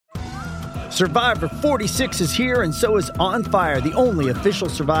Survivor 46 is here, and so is On Fire, the only official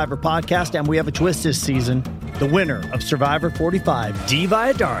Survivor podcast, and we have a twist this season. The winner of Survivor 45, Dee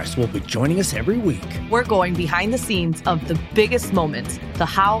Valladares, will be joining us every week. We're going behind the scenes of the biggest moments, the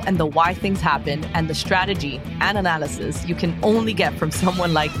how and the why things happen, and the strategy and analysis you can only get from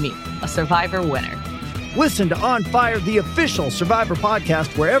someone like me, a Survivor winner. Listen to On Fire, the official Survivor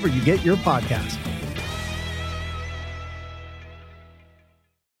podcast, wherever you get your podcast.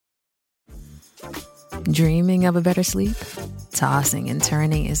 Dreaming of a better sleep? Tossing and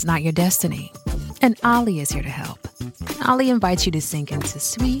turning is not your destiny. And Ollie is here to help. Ollie invites you to sink into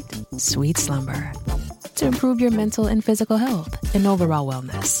sweet, sweet slumber to improve your mental and physical health and overall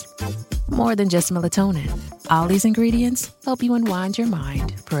wellness. More than just melatonin, Ollie's ingredients help you unwind your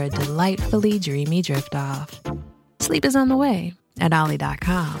mind for a delightfully dreamy drift off. Sleep is on the way at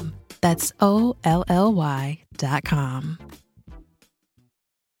Ollie.com. That's OLLY.com.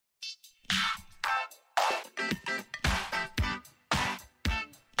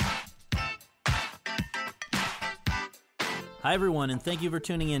 Hi, everyone, and thank you for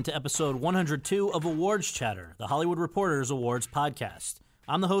tuning in to episode 102 of Awards Chatter, the Hollywood Reporter's awards podcast.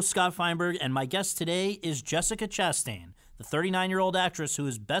 I'm the host, Scott Feinberg, and my guest today is Jessica Chastain, the 39-year-old actress who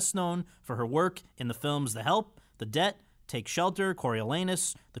is best known for her work in the films The Help, The Debt, Take Shelter,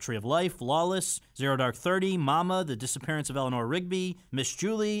 Coriolanus, The Tree of Life, Lawless, Zero Dark 30, Mama, The Disappearance of Eleanor Rigby, Miss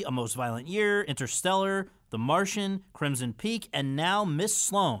Julie, A Most Violent Year, Interstellar, The Martian, Crimson Peak, and now Miss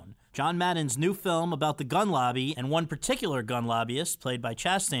Sloane, John Madden's new film about the gun lobby and one particular gun lobbyist, played by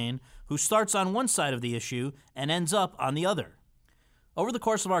Chastain, who starts on one side of the issue and ends up on the other. Over the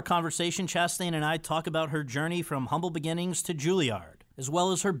course of our conversation, Chastain and I talk about her journey from humble beginnings to Juilliard, as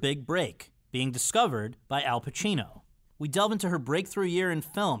well as her big break, being discovered by Al Pacino. We delve into her breakthrough year in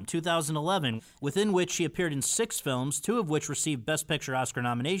film, 2011, within which she appeared in 6 films, 2 of which received Best Picture Oscar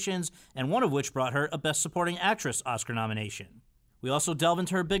nominations, and 1 of which brought her a Best Supporting Actress Oscar nomination. We also delve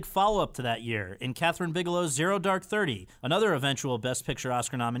into her big follow-up to that year in Kathryn Bigelow's Zero Dark 30, another eventual Best Picture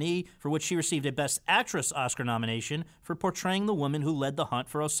Oscar nominee, for which she received a Best Actress Oscar nomination for portraying the woman who led the hunt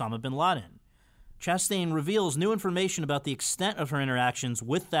for Osama bin Laden. Chastain reveals new information about the extent of her interactions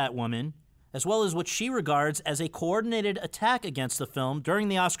with that woman, as well as what she regards as a coordinated attack against the film during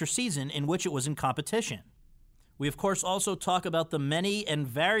the Oscar season in which it was in competition. We, of course, also talk about the many and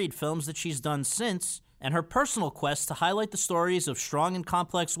varied films that she's done since, and her personal quest to highlight the stories of strong and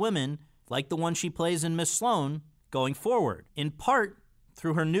complex women, like the one she plays in Miss Sloane, going forward, in part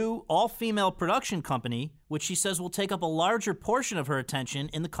through her new all-female production company, which she says will take up a larger portion of her attention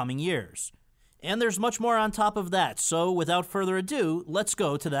in the coming years. And there's much more on top of that, so without further ado, let's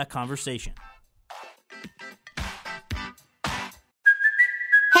go to that conversation.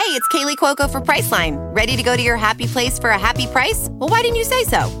 Hey, it's Kaylee Cuoco for Priceline. Ready to go to your happy place for a happy price? Well, why didn't you say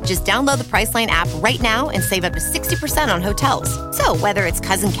so? Just download the Priceline app right now and save up to 60% on hotels. So whether it's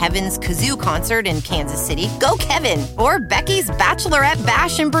Cousin Kevin's Kazoo Concert in Kansas City, go Kevin, or Becky's Bachelorette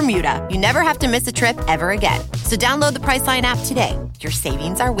Bash in Bermuda, you never have to miss a trip ever again. So download the Priceline app today. Your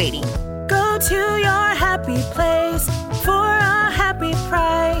savings are waiting. Go to your happy place for a happy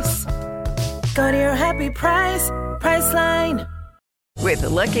price. Go to your happy price, Priceline. With the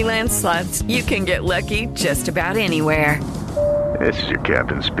Lucky Land Slots, you can get lucky just about anywhere. This is your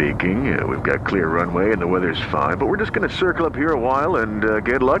captain speaking. We've got clear runway and the weather's fine, but we're just going to circle up here a while and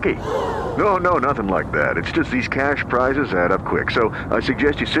get lucky. No, nothing like that. It's just these cash prizes add up quick. So I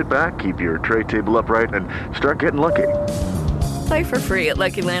suggest you sit back, keep your tray table upright, and start getting lucky. Play for free at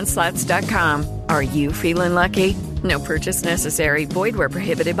LuckyLandSlots.com. Are you feeling lucky? No purchase necessary. Void where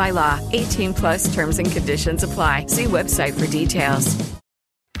prohibited by law. 18 plus terms and conditions apply. See website for details.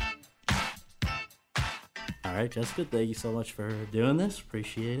 All right, Jessica, thank you so much for doing this.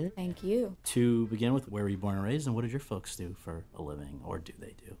 Appreciate it. Thank you. To begin with, where were you born and raised, and what did your folks do for a living, or do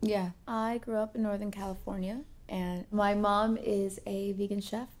they do? Yeah, I grew up in Northern California, and my mom is a vegan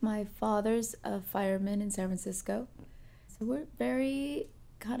chef. My father's a fireman in San Francisco. So we're very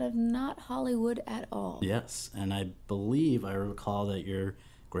kind of not Hollywood at all. Yes, and I believe I recall that your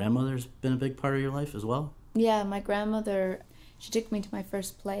grandmother's been a big part of your life as well? Yeah, my grandmother, she took me to my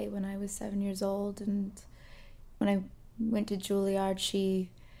first play when I was 7 years old, and when I went to Juilliard, she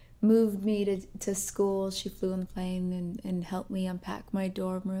moved me to school. She flew on the plane and helped me unpack my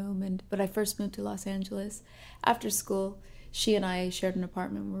dorm room. But I first moved to Los Angeles after school. She and I shared an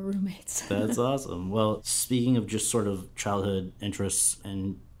apartment. We were roommates. That's awesome. Well, speaking of just sort of childhood interests,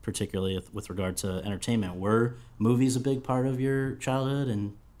 and particularly with regard to entertainment, were movies a big part of your childhood,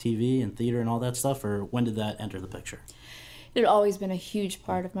 and TV and theater and all that stuff, or when did that enter the picture? It had always been a huge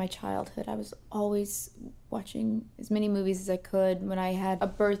part of my childhood. I was always watching as many movies as I could. When I had a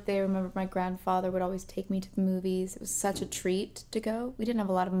birthday, I remember my grandfather would always take me to the movies. It was such a treat to go. We didn't have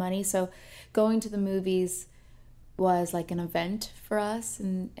a lot of money, so going to the movies was like an event for us,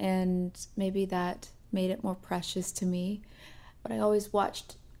 and maybe that made it more precious to me. But I always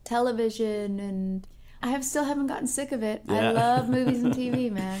watched television, and I still haven't gotten sick of it. Yeah. I love movies and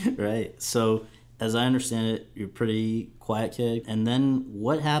TV, man. Right. So, as I understand it, you're a pretty quiet kid. And then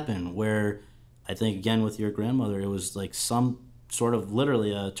what happened where, I think, again, with your grandmother, it was like some sort of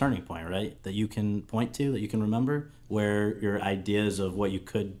literally a turning point, right? That you can point to, that you can remember, where your ideas of what you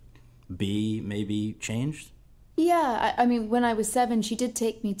could be maybe changed? Yeah, I mean, when I was 7, she did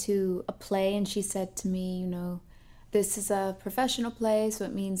take me to a play, and she said to me, this is a professional play, so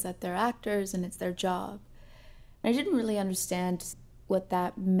it means that they're actors and it's their job. And I didn't really understand what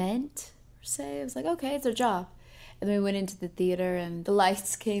that meant, per se. I was like, okay, it's their job. And then we went into the theater, and the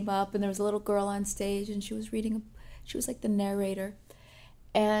lights came up, and there was a little girl on stage, and she was reading, she was like the narrator.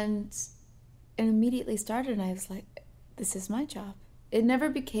 And it immediately started, and I was like, this is my job. It never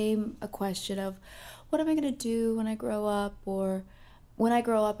became a question of, what am I going to do when I grow up, or when I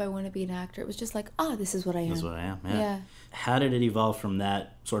grow up, I want to be an actor. It was just like, this is what I am. This is what I am, yeah. How did it evolve from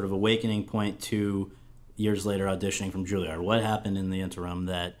that sort of awakening point to years later auditioning from Juilliard? What happened in the interim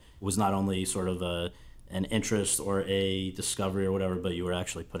that was not only sort of an interest or a discovery or whatever, but you were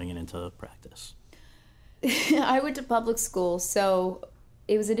actually putting it into practice? I went to public school, so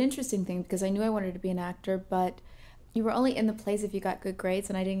it was an interesting thing because I knew I wanted to be an actor, but you were only in the plays if you got good grades,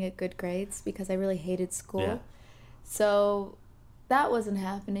 and I didn't get good grades because I really hated school. Yeah. So that wasn't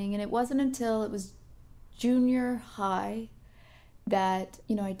happening, and it wasn't until it was junior high that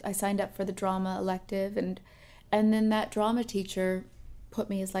I signed up for the drama elective, and then that drama teacher put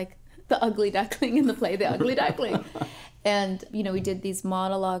me as like the ugly duckling in the play, The Ugly Duckling. And we did these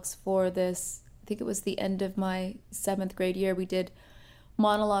monologues for this. I think it was the end of my 7th grade year. We did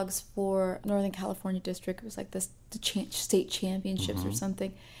monologues for Northern California District. It was like the state championships or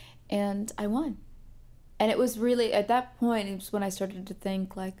something, and I won. And it was really, at that point, it was when I started to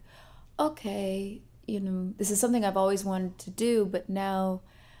think like, okay, this is something I've always wanted to do, but now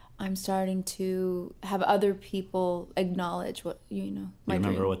I'm starting to have other people acknowledge what, my dream. You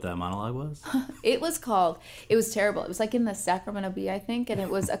remember what that monologue was? It was terrible. It was like in the Sacramento Bee, I think, and it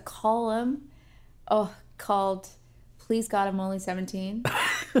was a column called Please God, I'm Only 17.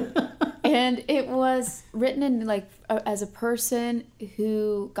 And it was written in as a person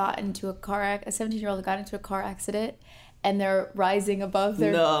who got into a 17-year-old who got into a car accident, and they're rising above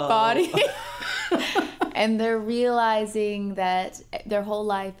their body. And they're realizing that their whole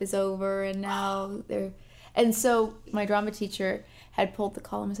life is over, and now and so my drama teacher had pulled the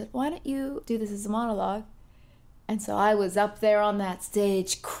column and said, why don't you do this as a monologue? And so I was up there on that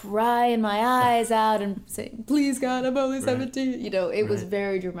stage crying my eyes out and saying, please God, I'm only 17. It was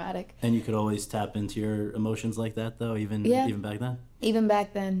very dramatic. And you could always tap into your emotions like that, though, even back then? Even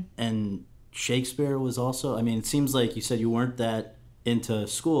back then. And Shakespeare was also, it seems like you said you weren't that into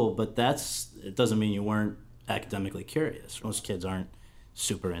school, but it doesn't mean you weren't academically curious. Most kids aren't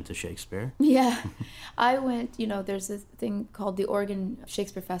super into Shakespeare. Yeah. I went, there's this thing called the Oregon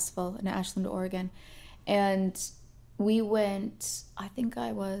Shakespeare Festival in Ashland, Oregon. And we went, I think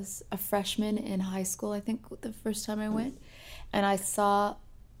I was a freshman in high school, I think the first time I went. And I saw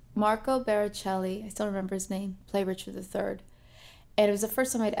Marco Baricelli, I still remember his name, play Richard III. And it was the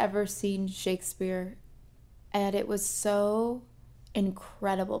first time I'd ever seen Shakespeare. And it was so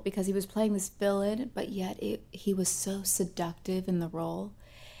incredible because he was playing this villain, but yet he was so seductive in the role.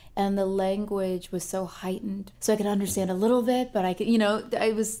 And the language was so heightened. So I could understand a little bit, but I could,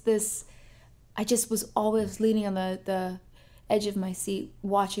 it was this... I just was always leaning on the edge of my seat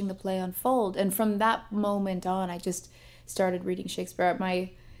watching the play unfold. And from that moment on, I just started reading Shakespeare.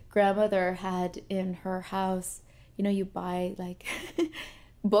 My grandmother had in her house, you buy like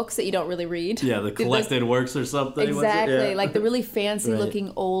books that you don't really read. Yeah, the collected works or something. Exactly, like the really fancy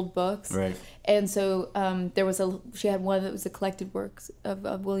looking old books. Right. And so she had one that was the collected works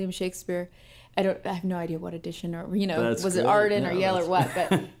of William Shakespeare. I have no idea what edition or, was it Arden or Yale or what,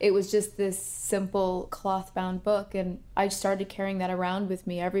 but it was just this simple cloth-bound book. And I started carrying that around with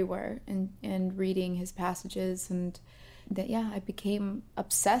me everywhere and reading his passages. And I became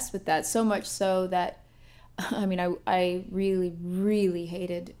obsessed with that, so much so that, I really, really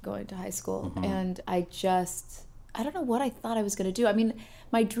hated going to high school. Mm-hmm. And I don't know what I thought I was going to do.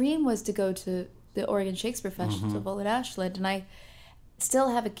 My dream was to go to the Oregon Shakespeare Festival in Ashland, and I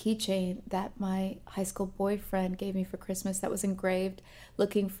still have a keychain that my high school boyfriend gave me for Christmas that was engraved,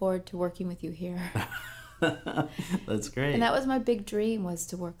 "Looking forward to working with you here." That's great. And that was my big dream, was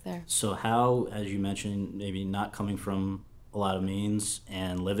to work there. So how, as you mentioned, maybe not coming from a lot of means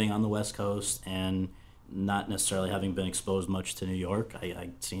and living on the West Coast and not necessarily having been exposed much to New York,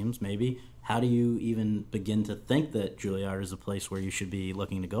 it seems, maybe, how do you even begin to think that Juilliard is a place where you should be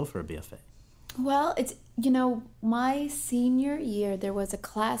looking to go for a BFA? Well, it's, my senior year, there was a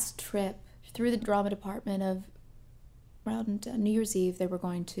class trip through the drama department of around New Year's Eve. They were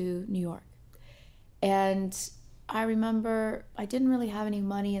going to New York. And I remember I didn't really have any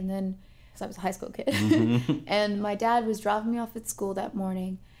money, and then, because I was a high school kid, and my dad was dropping me off at school that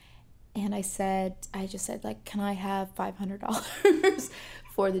morning, and I just said, like, can I have $500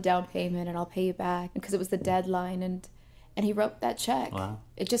 for the down payment, and I'll pay you back, because it was the deadline, and he wrote that check. Wow.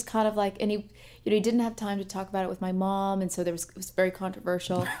 It just kind of like, and he didn't have time to talk about it with my mom, and so it was very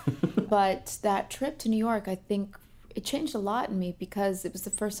controversial. But that trip to New York, I think it changed a lot in me, because it was the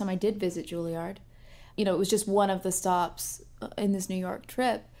first time I did visit Juilliard. It was just one of the stops in this New York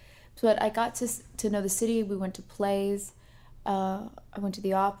trip. But I got to know the city. We went to plays. I went to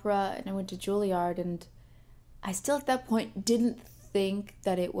the opera, and I went to Juilliard, and I still at that point didn't think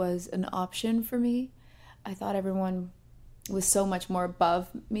that it was an option for me. I thought everyone was so much more above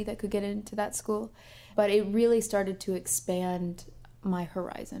me that could get into that school. But it really started to expand my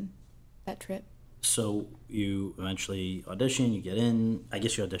horizon, that trip. So you eventually audition, you get in. I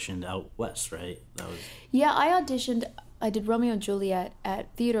guess you auditioned out west, right? Yeah, I auditioned. I did Romeo and Juliet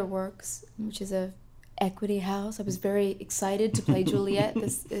at Theater Works, which is a equity house. I was very excited to play Juliet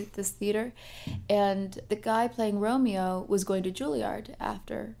at this theater. And the guy playing Romeo was going to Juilliard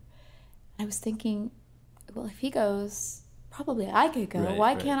after. I was thinking, well, if he goes, probably I could go.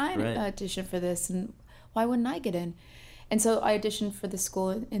 Why can't I audition for this? And why wouldn't I get in? And so I auditioned for the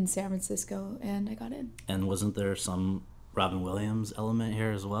school in San Francisco, and I got in. And wasn't there some Robin Williams element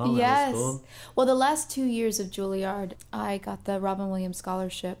here as well? Yes. That was cool? Well, the last 2 years of Juilliard, I got the Robin Williams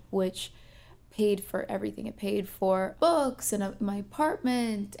Scholarship, which paid for everything. It paid for books and my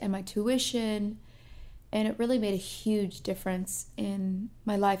apartment and my tuition. And it really made a huge difference in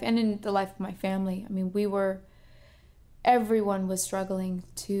my life and in the life of my family. I mean, everyone was struggling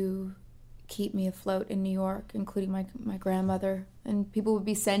to keep me afloat in New York, including my grandmother. And people would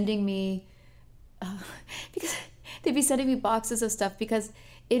be sending me, because they'd be sending me boxes of stuff, because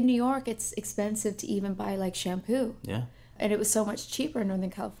in New York it's expensive to even buy like shampoo. Yeah. And it was so much cheaper in Northern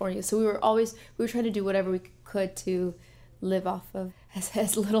California. So we were trying to do whatever we could to live off of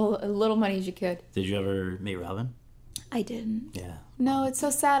as little money as you could. Did you ever meet Robin? I didn't. Yeah. No, it's so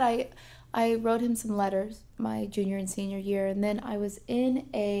sad. I wrote him some letters my junior and senior year, and then I was in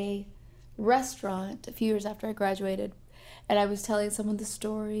a restaurant a few years after I graduated, and I was telling someone the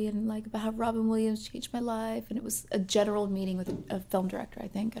story and like about how Robin Williams changed my life, and it was a general meeting with a film director, I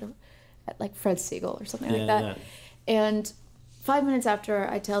think, at like Fred Siegel or something like that. Yeah. And 5 minutes after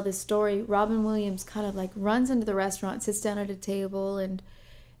I tell this story, Robin Williams kind of like runs into the restaurant, sits down at a table, and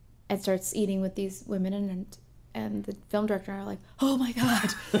starts eating with these women, and the film director and I are like, oh my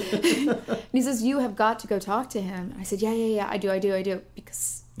God. And he says, you have got to go talk to him. And I said, yeah, I do.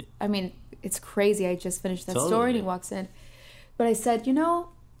 Because, I mean, it's crazy. I just finished that story, and he walks in. But I said, I don't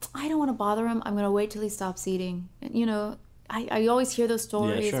want to bother him. I'm going to wait till he stops eating. And, I always hear those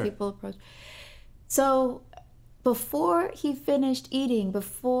stories. Yeah, sure. People approach. So before he finished eating,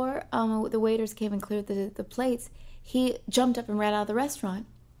 before the waiters came and cleared the plates, he jumped up and ran out of the restaurant.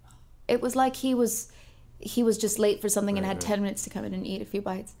 It was like he was just late for something and had 10 minutes to come in and eat a few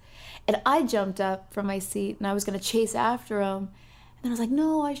bites. And I jumped up from my seat, and I was going to chase after him. And then I was like,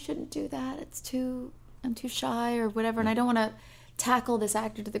 no, I shouldn't do that. I'm too shy or whatever, and I don't want to tackle this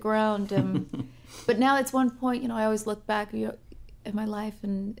actor to the ground. But now it's one point, I always look back at my life,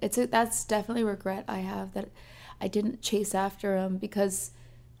 and that's definitely a regret I have, that I didn't chase after him, because,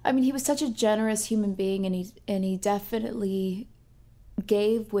 I mean, he was such a generous human being, and he definitely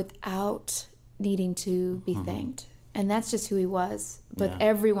gave without needing to be thanked. And that's just who he was with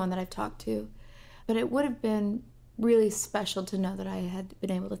everyone that I've talked to. But it would have been really special to know that I had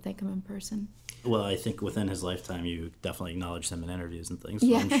been able to thank him in person. Well, I think within his lifetime, you definitely acknowledged him in interviews and things.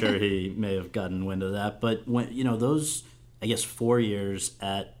 So I'm sure he may have gotten wind of that. But when those, I guess, 4 years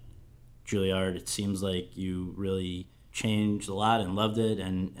at Juilliard, it seems like you really changed a lot and loved it.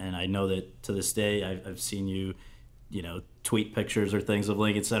 And I know that to this day, I've seen you, tweet pictures or things of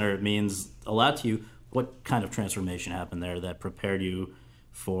Lincoln Center. It means a lot to you. What kind of transformation happened there that prepared you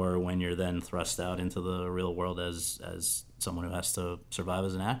for when you're then thrust out into the real world as someone who has to survive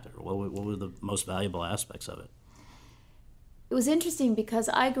as an actor? What were the most valuable aspects of it? It was interesting because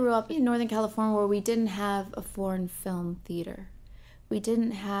I grew up in Northern California, where we didn't have a foreign film theater. We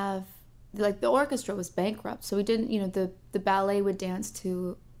didn't have like the orchestra was bankrupt, so we didn't, the ballet would dance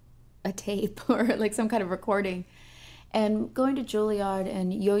to a tape or like some kind of recording. And going to Juilliard,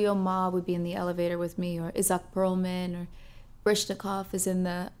 and Yo-Yo Ma would be in the elevator with me, or Isaac Perlman, or Brishnikov is in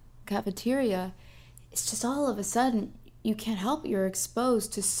the cafeteria. It's just all of a sudden, you can't help it. You're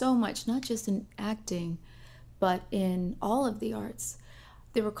exposed to so much, not just in acting, but in all of the arts.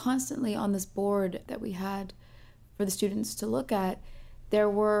 They were constantly on this board that we had for the students to look at. There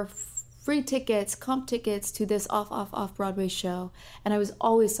were free tickets, comp tickets to this off Broadway show, and I was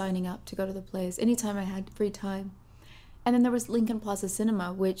always signing up to go to the plays anytime I had free time. And then there was Lincoln Plaza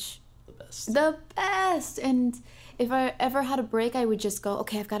Cinema, which the best. And if I ever had a break, I would just go,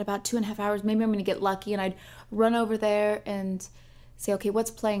 okay, I've got about 2.5 hours. Maybe I'm going to get lucky. And I'd run over there and say, okay,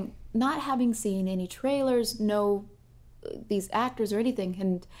 what's playing? Not having seen any trailers, no these actors or anything.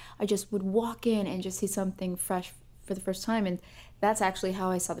 And I just would walk in and just see something fresh for the first time. And that's actually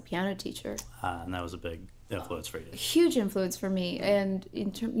how I saw The Piano Teacher. And that was a big influence for you. Huge influence for me. And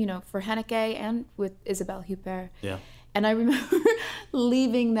for Haneke and with Isabelle Huppert. Yeah. And I remember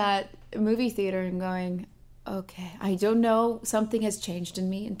leaving that movie theater and going, okay, I don't know, something has changed in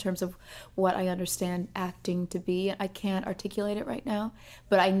me in terms of what I understand acting to be. I can't articulate it right now,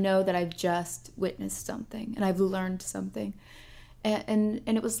 but I know that I've just witnessed something and I've learned something. And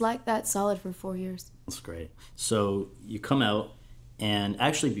it was like that solid for 4 years. That's great. So you come out, and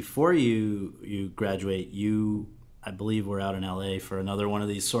actually before you graduate, I believe we're out in LA for another one of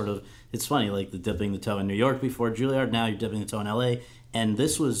these sort of, it's funny, like the dipping the toe in New York before Juilliard, now you're dipping the toe in LA. And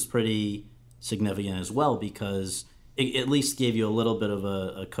this was pretty significant as well because it at least gave you a little bit of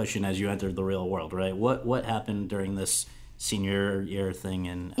a cushion as you entered the real world, right? What happened during this senior year thing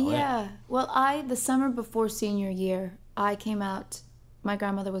in LA? Yeah, well, the summer before senior year, I came out, my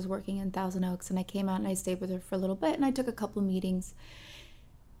grandmother was working in Thousand Oaks, and I came out and I stayed with her for a little bit, and I took a couple meetings.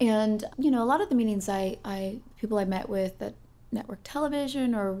 And, a lot of the meetings people I met with at network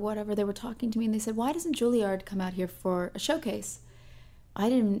television or whatever, they were talking to me and they said, why doesn't Juilliard come out here for a showcase? I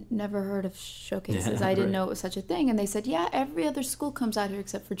never heard of showcases. Yeah, I didn't right. know it was such a thing. And they said, yeah, every other school comes out here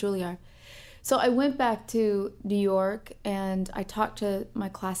except for Juilliard. So I went back to New York and I talked to my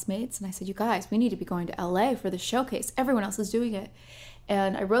classmates and I said, you guys, we need to be going to LA for the showcase. Everyone else is doing it.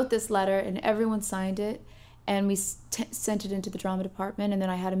 And I wrote this letter and everyone signed it. And we sent it into the drama department. And then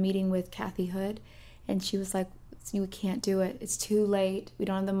I had a meeting with Kathy Hood. And she was like, you can't do it. It's too late. We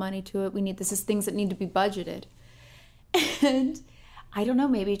don't have the money to it. This is things that need to be budgeted. And I don't know,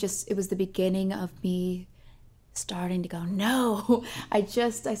 maybe it was the beginning of me starting to go, no. I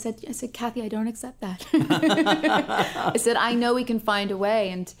said, Kathy, I don't accept that. I said, I know we can find a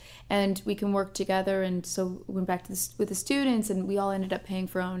way and we can work together. And so we went back to with the students and we all ended up paying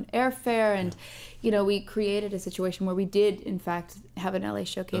for our own airfare. And, we created a situation where we did, in fact, have an LA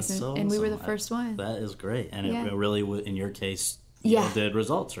showcase. And we were the first one. That is great. And it really, in your case, did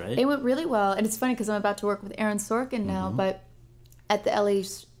results, right? It went really well. And it's funny because I'm about to work with Aaron Sorkin now, but at the LA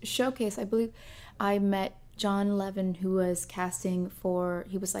showcase, I believe I met John Levin, who was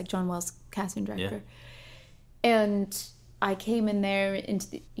he was like John Wells' casting director. Yeah. And I came in there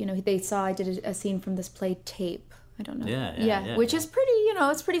they saw I did a scene from this play Tape. I don't know. Yeah, which is pretty,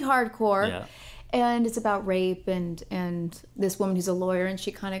 it's pretty hardcore. Yeah. And it's about rape and this woman who's a lawyer, and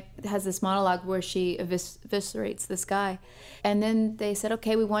she kind of has this monologue where she eviscerates this guy. And then they said,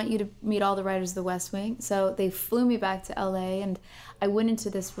 okay, we want you to meet all the writers of The West Wing. So they flew me back to LA, and I went into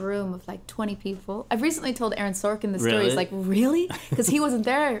this room of like 20 people. I've recently told Aaron Sorkin the story. Really? He's like, really? Because he wasn't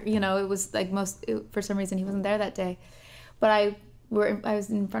there. It was like for some reason he wasn't there that day. But I was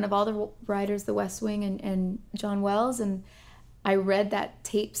in front of all the writers of The West Wing and John Wells, and I read that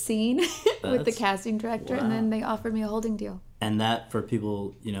tape scene with the casting director, wow. And then they offered me a holding deal. And that, for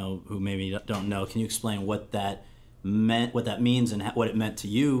people, who maybe don't know, can you explain what that means and what it meant to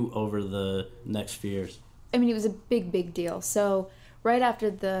you over the next few years? I mean, it was a big, big deal. So right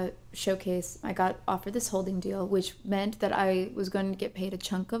after the showcase, I got offered this holding deal, which meant that I was going to get paid a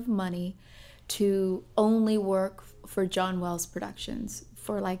chunk of money to only work for John Wells Productions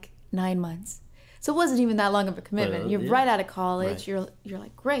for like 9 months. So it wasn't even that long of a commitment. You're right out of college. Right. You're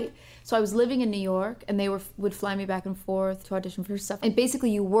like, great. So I was living in New York, and they would fly me back and forth to audition for stuff. And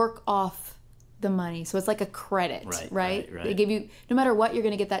basically, you work off the money. So it's like a credit, right? They give you, no matter what, you're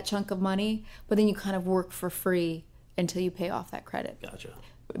going to get that chunk of money, but then you kind of work for free until you pay off that credit. Gotcha.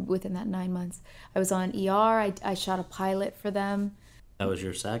 Within that 9 months. I was on ER. I shot a pilot for them. That was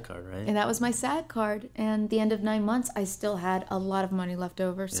your SAG card, right? And that was my SAG card. And the end of 9 months, I still had a lot of money left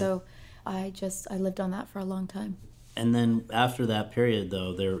over. Yeah. So I lived on that for a long time. And then after that period,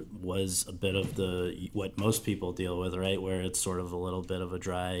 though, there was a bit of what most people deal with, right? Where it's sort of a little bit of a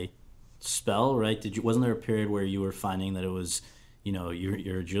dry spell, right? Wasn't there a period where you were finding that it was,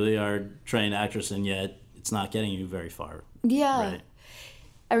 you're a Juilliard trained actress and yet it's not getting you very far? Yeah. Right?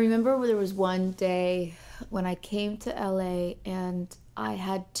 I remember there was one day when I came to LA and I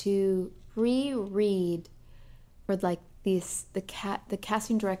had to reread for like the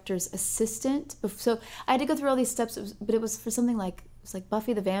casting director's assistant. So I had to go through all these steps, but it was for something like, it was like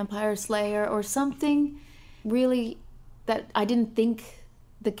Buffy the Vampire Slayer or something really that I didn't think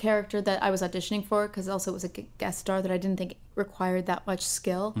the character that I was auditioning for, because also it was a guest star that I didn't think required that much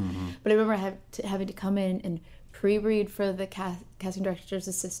skill. Mm-hmm. But I remember having to come in and pre-read for the casting director's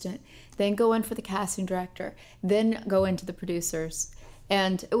assistant, then go in for the casting director, then go into the producers.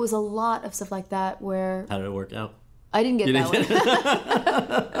 And it was a lot of stuff like that where... How did it work out? I didn't get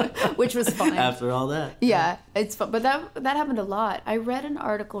that one. Which was fine. After all that. Yeah, it's fun. But that happened a lot. I read an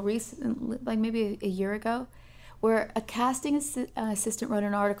article recently, like maybe a year ago, where a casting assistant wrote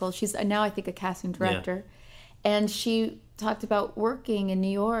an article. She's now, I think, a casting director. Yeah. And she talked about working in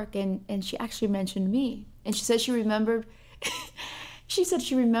New York, and she actually mentioned me. And she said she remembered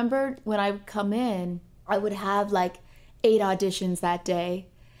when I would come in, I would have like 8 auditions that day.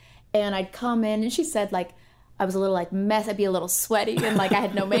 And I'd come in, and she said like, I was a little like mess. I'd be a little sweaty and like I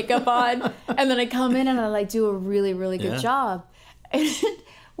had no makeup on. And then I'd come in and I'd like do a really, really good job. And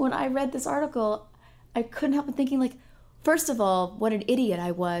when I read this article, I couldn't help but thinking like, first of all, what an idiot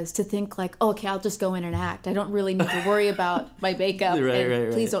I was to think like, oh, okay, I'll just go in and act. I don't really need to worry about my makeup.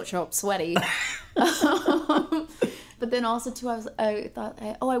 Right. Please don't show up sweaty. But then also too, I thought,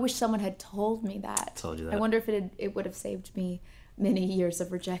 I wish someone had told me that. Told you that. I wonder if it would have saved me many years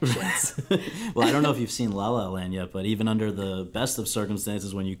of rejections. Well, I don't know if you've seen La La Land yet, but even under the best of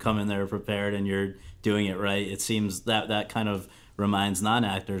circumstances, when you come in there prepared and you're doing it right, it seems that kind of reminds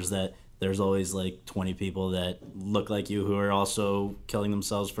non-actors that there's always like 20 people that look like you who are also killing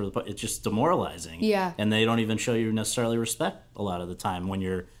themselves for the part. It's just demoralizing. Yeah. And they don't even show you necessarily respect a lot of the time when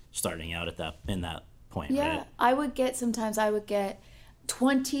you're starting out in that point. Yeah. Right? I would get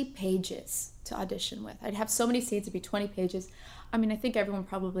 20 pages to audition with. I'd have so many scenes, it'd be 20 pages. I mean, I think everyone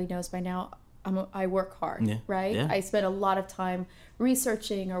probably knows by now I work hard, right? Yeah. I spent a lot of time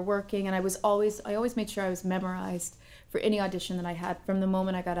researching or working, and I always made sure I was memorized for any audition that I had from the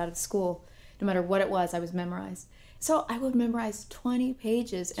moment I got out of school. No matter what it was, I was memorized. So I would memorize 20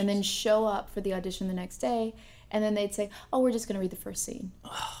 pages and then show up for the audition the next day, and then they'd say, oh, we're just going to read the first scene.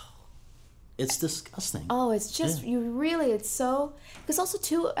 It's disgusting. Oh, it's just, it's so, because also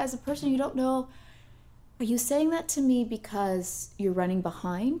too, as a person, you don't know, are you saying that to me because you're running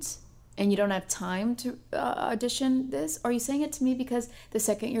behind and you don't have time to audition this? Or are you saying it to me because the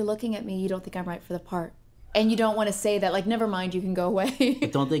second you're looking at me, you don't think I'm right for the part? And you don't want to say that, like, never mind, you can go away.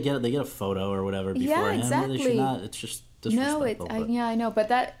 But don't they get a photo or whatever beforehand? Yeah, exactly. They should not, it's just disrespectful. No, I know, but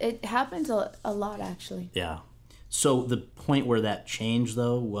it happens a lot, actually. Yeah. So the point where that changed,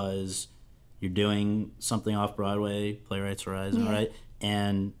 though, was you're doing something off Broadway, Playwrights Horizon, right?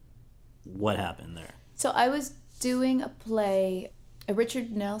 And what happened there? So I was doing a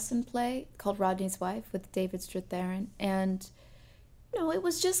Richard Nelson play called Rodney's Wife with David Strathairn, and it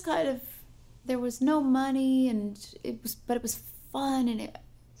was just kind of, there was no money, but it was fun, and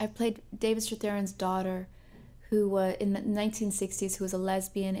I played David Strathairn's daughter, who was in the 1960s, who was a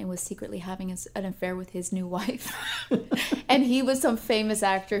lesbian and was secretly having an affair with his new wife. And he was some famous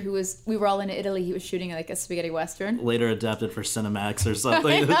actor we were all in Italy, he was shooting like a spaghetti western. Later adapted for Cinemax or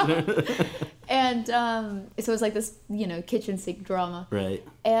something. And so it was like this, kitchen sink drama. Right.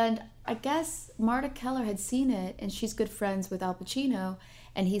 And I guess Marta Keller had seen it, and she's good friends with Al Pacino,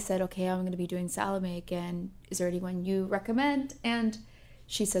 and he said, okay, I'm going to be doing Salome again. Is there anyone you recommend? And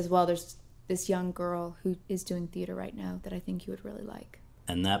she says, well, there's this young girl who is doing theater right now that I think you would really like.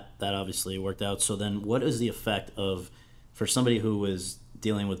 And that obviously worked out. So then what is the effect of, for somebody who was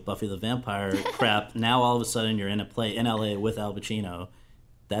dealing with Buffy the Vampire crap, now all of a sudden you're in a play in LA with Al Pacino?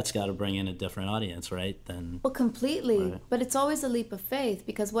 That's got to bring in a different audience, right? Well, completely. Right. But it's always a leap of faith,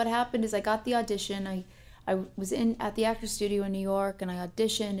 because what happened is I got the audition. I was at the Actors Studio in New York, and I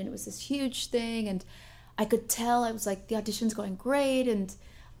auditioned, and it was this huge thing, and I could tell, I was like, the audition's going great, and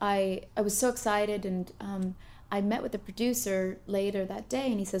I was so excited, and I met with the producer later that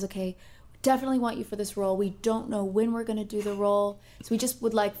day, and he says, okay, we definitely want you for this role. We don't know when we're going to do the role, so we just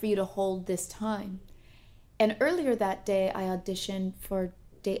would like for you to hold this time. And earlier that day, I auditioned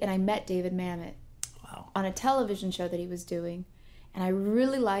and I met David Mamet on a television show that he was doing, and I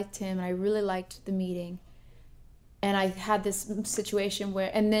really liked him, and I really liked the meeting. And I had this situation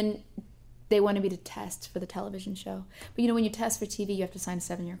where, and then they wanted me to test for the television show. But when you test for TV, you have to sign a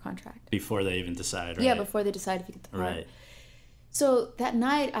 7-year contract. Before they even decide, right? Yeah, before they decide if you get the part. Right. So that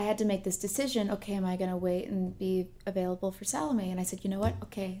night I had to make this decision. Okay, am I going to wait and be available for Salome? And I said, you know what?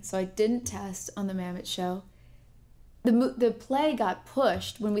 Okay. So I didn't test on the Mamet show. The play got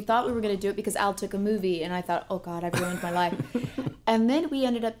pushed when we thought we were going to do it because Al took a movie, and I thought, oh God, I've ruined my life. And then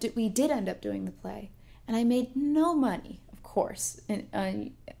we did end up doing the play, and I made no money, of course,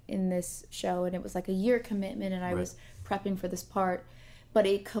 in this show, and it was like a year commitment, and I was prepping for this part, but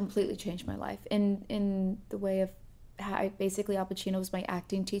it completely changed my life in the way of how basically Al Pacino was my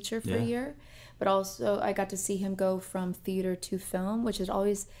acting teacher for a year, but also I got to see him go from theater to film, which has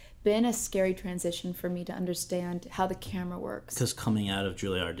always been a scary transition for me to understand how the camera works. Because coming out of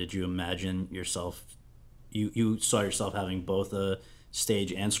Juilliard, did you imagine yourself, you saw yourself having both a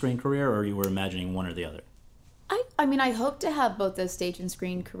stage and screen career, or you were imagining one or the other? I mean, I hoped to have both a stage and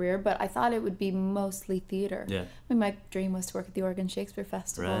screen career, but I thought it would be mostly theater. Yeah. I mean, my dream was to work at the Oregon Shakespeare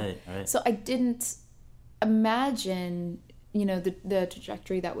Festival. Right. So I didn't imagine, the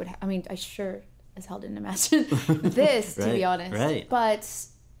trajectory that would I sure as hell didn't imagine this, to be honest. Right. But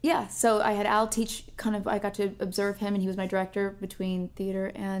yeah, so I had Al teach, I got to observe him, and he was my director between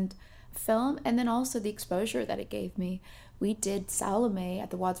theater and film, and then also the exposure that it gave me. We did Salome at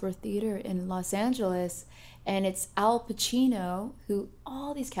the Wadsworth Theater in Los Angeles, and it's Al Pacino, who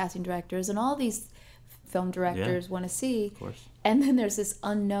all these casting directors and all these film directors want to see. Of course. And then there's this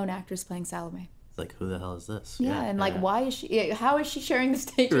unknown actress playing Salome. It's like, who the hell is this? Yeah, and like, why is she? How is she sharing the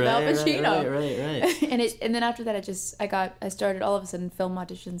stage with Al Pacino? Right. and then after that, I started all of a sudden film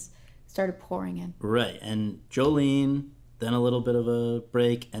auditions started pouring in. Right, and Jolene, then a little bit of a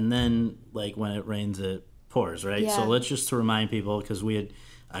break, and then like When It Rains, It Pours. Right. Yeah. So let's just to remind people, because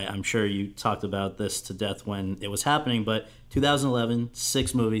I'm sure you talked about this to death when it was happening, but 2011,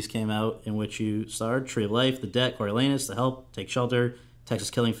 6 movies came out in which you starred: Tree of Life, The Debt, Coriolanus, The Help, Take Shelter, Texas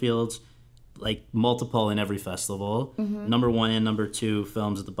Killing Fields. Like multiple in every festival. Mm-hmm. Number 1 and number 2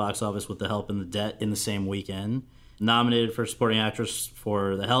 films at the box office with The Help and The Debt in the same weekend. Nominated for Supporting Actress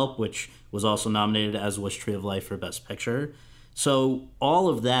for The Help, which was also nominated, as was Tree of Life, for Best Picture. So all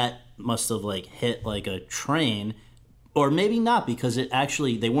of that must have like hit like a train, or maybe not, because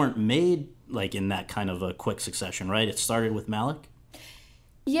they weren't made like in that kind of a quick succession, right? It started with Malick.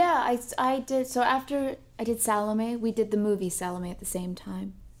 Yeah, I did. So after I did Salome, we did the movie Salome at the same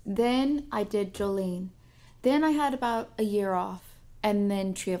time. Then I did Jolene. Then I had about a year off, and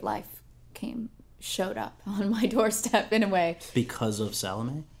then Tree of Life showed up on my doorstep in a way. Because of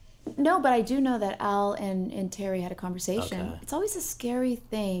Salome? No, but I do know that Al and Terry had a conversation. Okay. It's always a scary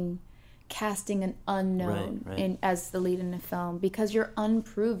thing casting an unknown as the lead in a film, because you're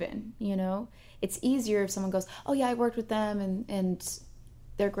unproven, It's easier if someone goes, oh yeah, I worked with them and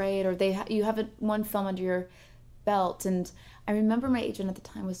they're great, or you have one film under your belt. And I remember my agent at the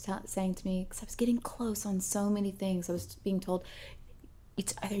time was saying to me, because I was getting close on so many things, I was being told,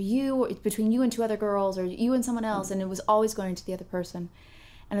 it's either you, or it's between you and 2 other girls, or you and someone else, and it was always going to the other person.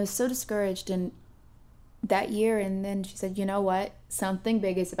 And I was so discouraged in that year. And then she said, you know what, something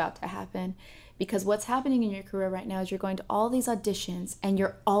big is about to happen, because what's happening in your career right now is you're going to all these auditions and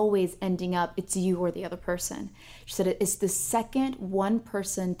you're always ending up, it's you or the other person. She said, it's the second one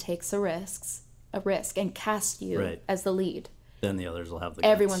person takes a risk and casts you as the lead, then the others will have the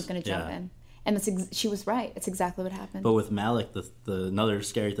everyone's going to jump in. And she was right. It's exactly what happened. But with Malick, the another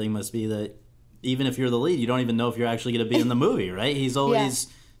scary thing must be that even if you're the lead, you don't even know if you're actually going to be in the movie, right? He's always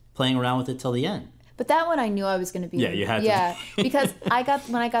playing around with it till the end. But that one I knew I was going to be. Yeah, you had to. Yeah, because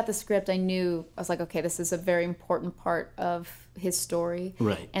when I got the script, I knew, I was like, okay, this is a very important part of his story.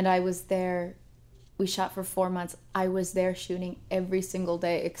 Right. And I was there. We shot for 4 months. I was there shooting every single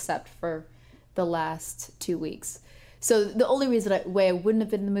day except for the last 2 weeks. So the only way I wouldn't have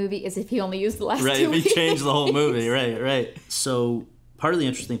been in the movie is if he only used the last 2 weeks. Right, if he changed the whole movie. Right. So part of the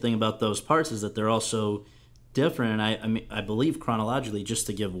interesting thing about those parts is that they're also different. And I believe chronologically, just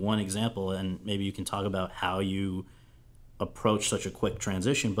to give one example, and maybe you can talk about how you approach such a quick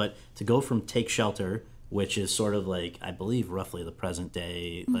transition, but to go from Take Shelter, which is sort of like, I believe, roughly the present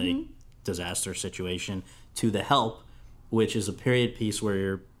day like disaster situation, to The Help, which is a period piece where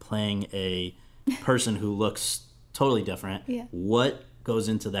you're playing a person who looks totally different. Yeah. What goes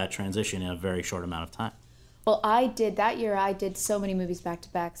into that transition in a very short amount of time? Well, that year I did so many movies back to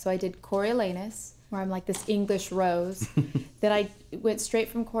back. So I did Coriolanus, where I'm like this English rose. Then I went straight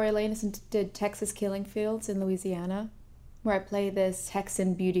from Coriolanus and did Texas Killing Fields in Louisiana, where I play this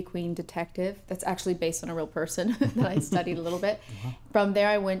Texan beauty queen detective that's actually based on a real person that I studied a little bit. From there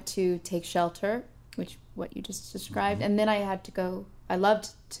I went to Take Shelter, which what you just described, and then I loved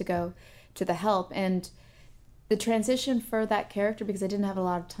to go to The Help. And the transition for that character, because I didn't have a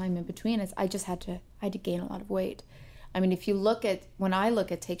lot of time in between, is I had to gain a lot of weight. I mean, if you look at, when I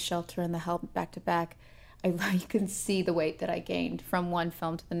look at Take Shelter and The Help back to back, you can see the weight that I gained from one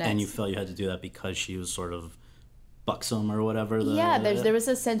film to the next. And you felt you had to do that because she was sort of buxom or whatever? There was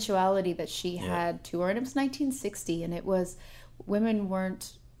a sensuality that she had to her, and it was 1960, and it was, women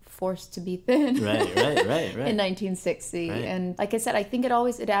weren't forced to be thin right. in 1960. Right. And like I said, I think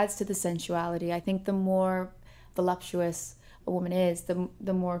it adds to the sensuality. I think the more voluptuous a woman is,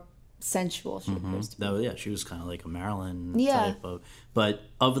 the more sensual she appears to be. She was kind of like a Marilyn type of. But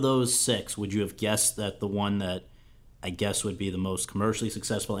of those 6, would you have guessed that the one that I guess would be the most commercially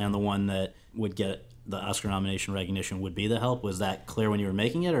successful and the one that would get the Oscar nomination recognition would be The Help? Was that clear when you were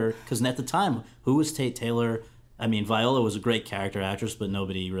making it? Or because at the time, who was Tate Taylor? I mean, Viola was a great character actress, but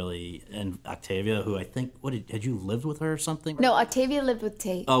nobody really. And Octavia, who I think, had you lived with her or something? No, Octavia lived with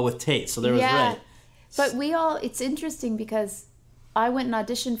Tate. Oh, with Tate. So there was right. But it's interesting because I went and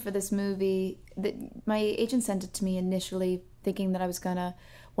auditioned for this movie. My agent sent it to me initially thinking that I was going to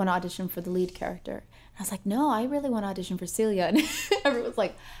want to audition for the lead character. And I was like, no, I really want to audition for Celia. And everyone's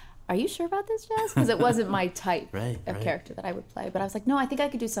like, are you sure about this, Jess? Because it wasn't my type of character that I would play. But I was like, no, I think I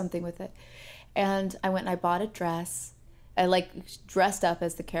could do something with it. And I went and I bought a dress. I dressed up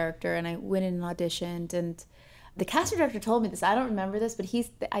as the character, and I went in and auditioned. And the casting director told me this. I don't remember this, but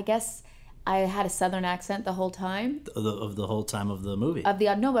I guess I had a Southern accent the whole time. Of the whole time of the movie? Of the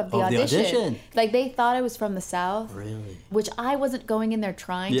audition. Like, they thought I was from the South. Really? Which I wasn't going in there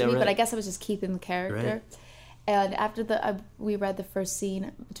trying to be, but I guess I was just keeping the character. Right. And after we read the first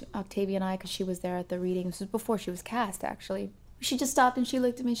scene, Octavia and I, because she was there at the reading. This was before she was cast, actually. She just stopped and she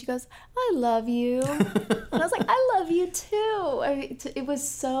looked at me and she goes, I love you. And I was like, I love you too. It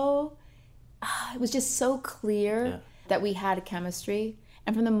was just so clear that we had a chemistry.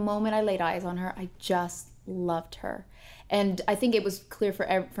 And from the moment I laid eyes on her, I just loved her. And I think it was clear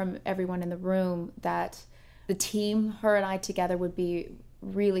from everyone in the room that the team, her and I together, would be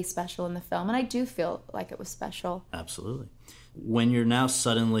really special in the film. And I do feel like it was special. Absolutely. When you're now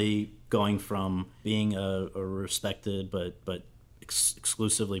suddenly going from being a respected but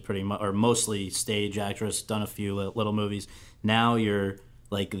exclusively pretty much or mostly stage actress, done a few little movies, now you're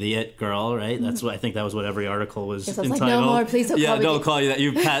like the it girl, right? That's what I think. That was what every article was entitled. Like, no more, please don't call me. Don't call you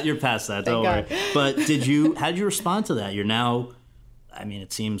that. You're past that. Don't worry. But how did you respond to that? You're now, I mean,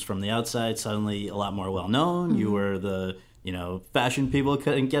 it seems from the outside suddenly a lot more well known. You were the fashion people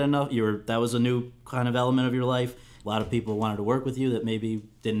couldn't get enough. That was a new kind of element of your life. A lot of people wanted to work with you that maybe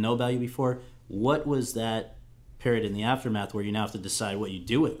didn't know about you before. What was that period in the aftermath where you now have to decide what you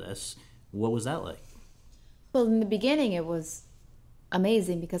do with this? What was that like? Well, in the beginning, it was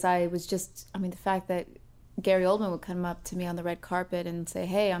amazing because I was the fact that Gary Oldman would come up to me on the red carpet and say,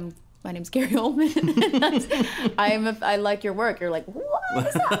 hey, my name's Gary Oldman. I like your work. You're like, what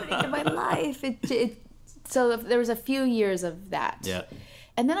is happening to my life? So there was a few years of that. Yeah.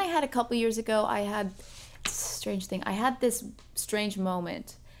 And then I had a couple years ago, I had this strange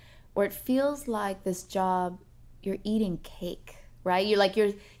moment where it feels like this job, you're eating cake, right?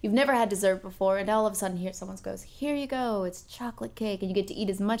 You've never had dessert before, and all of a sudden someone goes, here you go, it's chocolate cake, and you get to eat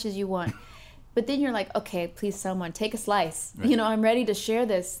as much as you want. But then you're like, okay, please someone, take a slice. Right. I'm ready to share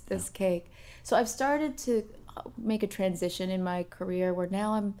this cake. So I've started to make a transition in my career where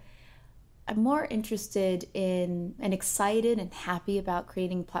now I'm more interested in and excited and happy about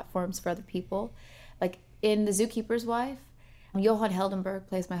creating platforms for other people. Like in The Zookeeper's Wife, Johan Heldenberg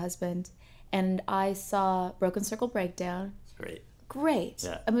plays my husband, and I saw Broken Circle Breakdown. Great.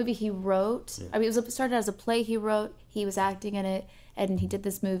 Yeah. A movie he wrote. Yeah. I mean, it started as a play he wrote. He was acting in it, and he did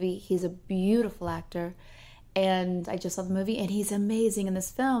this movie. He's a beautiful actor, and I just saw the movie, and he's amazing in this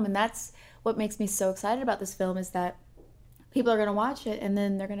film. And that's what makes me so excited about this film, is that people are going to watch it, and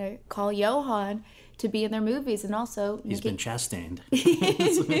then they're going to call Johan to be in their movies. And also he's been Chastained.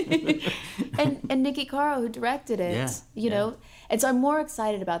 and Nikki Caro, who directed it. You know, and so I'm more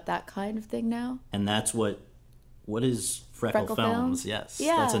excited about that kind of thing now. And that's what is Freckle Films? Yes,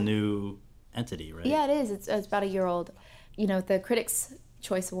 that's a new entity, right? Yeah, it is. It's about a year old. The Critics'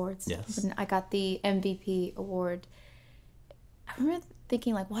 Choice Awards. Yes, when I got the MVP award, I remember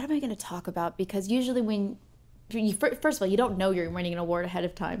thinking, like, what am I going to talk about? Because usually when first of all, you don't know you're winning an award ahead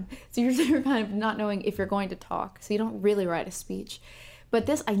of time. So you're kind of not knowing if you're going to talk. So you don't really write a speech. But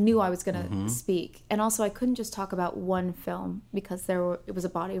this, I knew I was going to speak. And also I couldn't just talk about one film because it was a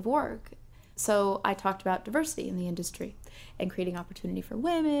body of work. So I talked about diversity in the industry and creating opportunity for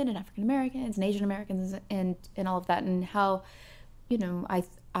women and African Americans and Asian Americans and all of that, and how,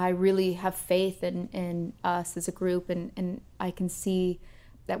 I really have faith in us as a group, and I can see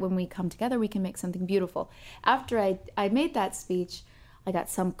that when we come together, we can make something beautiful. After I made that speech, I got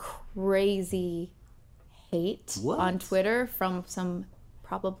some crazy hate on Twitter from some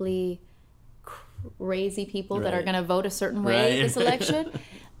probably crazy people that are going to vote a certain way this election,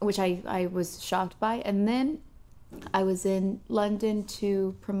 which I was shocked by. And then I was in London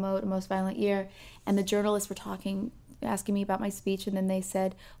to promote A Most Violent Year, and the journalists were asking me about my speech, and then they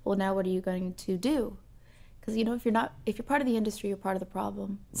said, well, now what are you going to do? Because, you know, if you're part of the industry, you're part of the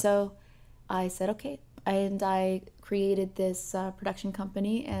problem. So I said, okay. And I created this production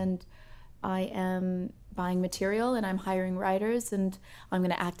company, and I am buying material, and I'm hiring writers, and I'm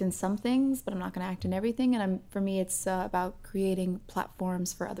going to act in some things, but I'm not going to act in everything. And for me, it's about creating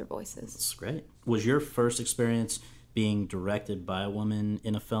platforms for other voices. That's great. Was your first experience being directed by a woman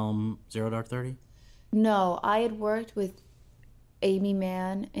in a film, Zero Dark 30? No, I had worked with Amy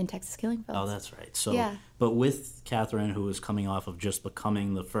Mann in Texas Killing Fields. Oh, that's right. So, but with Catherine, who was coming off of just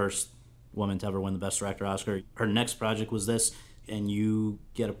becoming the first woman to ever win the Best Director Oscar, her next project was this, and you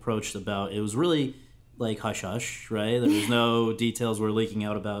get approached about, it was really like hush hush, right? There was no details were leaking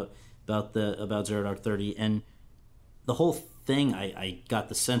out about Zero Dark 30, and the whole thing, I got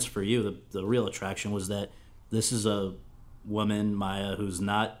the sense for you, the real attraction was that this is a woman, Maya, who's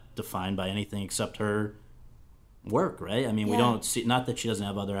not defined by anything except her work, right? I mean, we don't see, not that she doesn't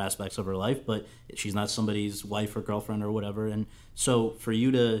have other aspects of her life, but she's not somebody's wife or girlfriend or whatever. And so for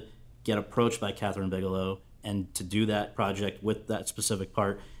you to get approached by Catherine Bigelow and to do that project with that specific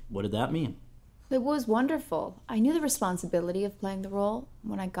part, what did that mean? It was wonderful. I knew the responsibility of playing the role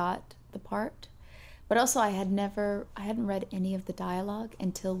when I got the part, but also I hadn't read any of the dialogue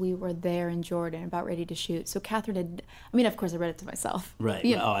until we were there in Jordan, about ready to shoot. So Catherine of course I read it to myself. Right.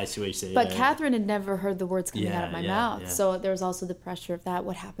 Oh, I see what you're saying. But Catherine had never heard the words coming out of my mouth. Yeah. So there was also the pressure of that.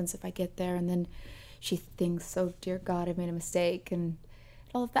 What happens if I get there and then she thinks, oh dear God, I made a mistake, and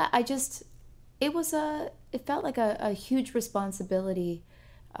all of that. It felt like a huge responsibility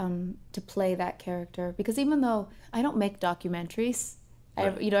to play that character, because even though I don't make documentaries,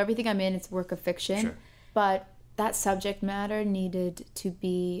 everything I'm in, it's work of fiction, but that subject matter needed to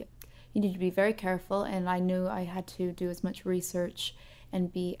be very careful, and I knew I had to do as much research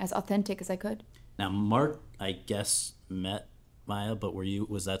and be as authentic as I could. Now, Mark, I guess, met Maya, but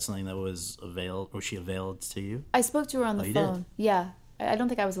was that something that was she availed to you? I spoke to her on the phone. Did? Yeah. I don't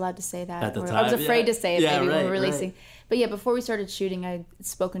think I was allowed to say that. At the time, I was afraid to say it when we were releasing. Right. But yeah, before we started shooting, I'd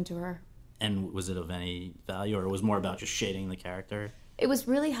spoken to her. And was it of any value, or it was more about just shading the character? It was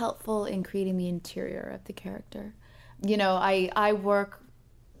really helpful in creating the interior of the character. You know, I work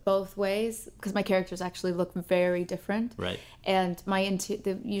both ways because my characters actually look very different. Right. And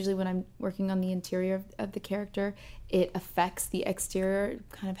usually when I'm working on the interior of the character, it affects the exterior. It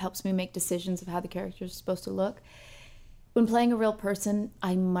kind of helps me make decisions of how the character is supposed to look. When playing a real person,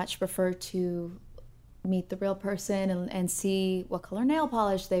 I much prefer to meet the real person and see what color nail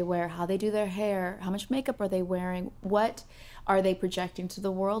polish they wear, how they do their hair, how much makeup are they wearing, what are they projecting to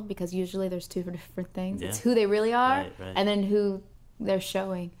the world, because usually there's two different things. Yeah. It's who they really are and then who they're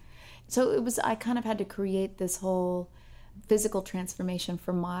showing. So I kind of had to create this whole physical transformation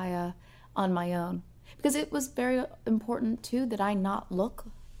for Maya on my own, because it was very important too that I not look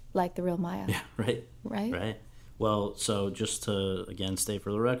like the real Maya. Yeah, right. Well, so just to, again, state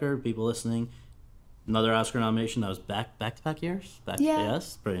for the record, people listening, another Oscar nomination. That was back-to-back years?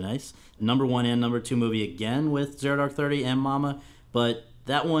 Yes, pretty nice. #1 and #2 movie again with Zero Dark 30 and Mama. But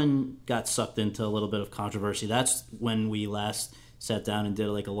that one got sucked into a little bit of controversy. That's when we last sat down and did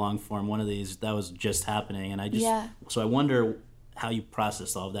like a long-form one of these. That was just happening. And so I wonder how you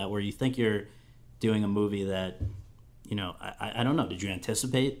processed all of that, where you think you're doing a movie that, you know, I don't know. Did you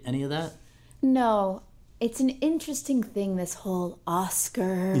anticipate any of that? No. It's an interesting thing, this whole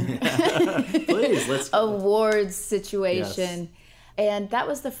Oscar awards situation. Yes. And that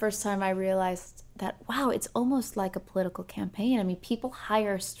was the first time I realized that, wow, it's almost like a political campaign. I mean, people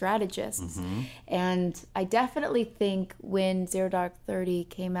hire strategists. Mm-hmm. And I definitely think when Zero Dark 30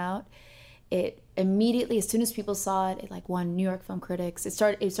 came out, it immediately, as soon as people saw it, it like won New York Film Critics. It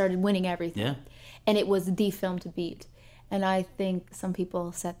started winning everything. Yeah. And it was the film to beat. And I think some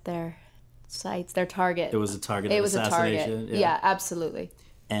people set their sights, their target. It was a target. It was assassination. A target. Yeah, absolutely.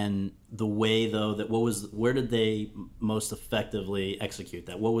 And the way, though, where did they most effectively execute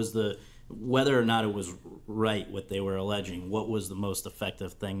that? What was whether or not it was right what they were alleging, what was the most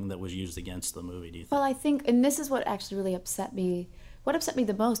effective thing that was used against the movie, do you think? Well, I think, and this is what actually really upset me, what upset me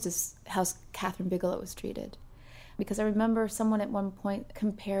the most is how Catherine Bigelow was treated. Because I remember someone at one point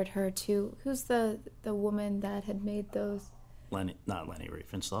compared her to, who's the woman that had made those? Not Leni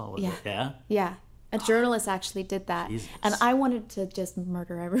Riefenstahl, was it? Yeah? Yeah. A journalist actually did that. Jesus. And I wanted to just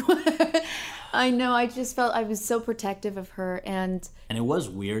murder everyone. I know, I just felt I was so protective of her. And it was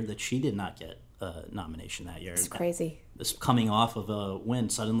weird that she did not get nomination that year. It's crazy. This coming off of a win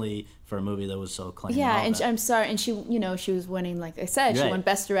suddenly for a movie that was so acclaimed. Yeah, and I'm sorry, and she, she was winning, like I said, she won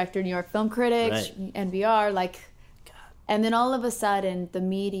Best Director, New York Film Critics, NBR, like, God. And then all of a sudden, the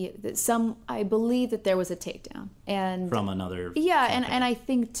media, I believe that there was a takedown, and from another. Yeah, and I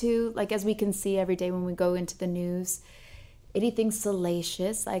think too, like as we can see every day when we go into the news, anything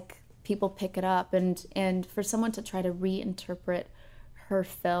salacious, like people pick it up, and for someone to try to reinterpret her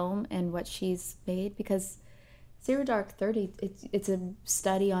film and what she's made, because Zero Dark 30, it's a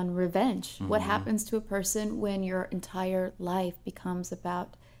study on revenge. Mm-hmm. What happens to a person when your entire life becomes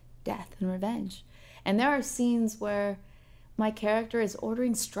about death and revenge. And there are scenes where my character is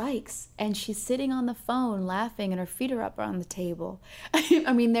ordering strikes and she's sitting on the phone laughing and her feet are up on the table.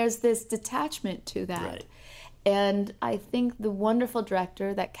 I mean, there's this detachment to that. Right. And I think the wonderful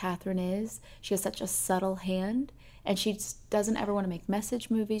director that Catherine is, she has such a subtle hand, and she doesn't ever want to make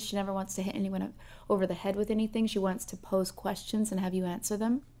message movies. She never wants to hit anyone over the head with anything. She wants to pose questions and have you answer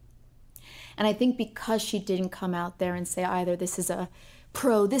them. And I think because she didn't come out there and say either this is a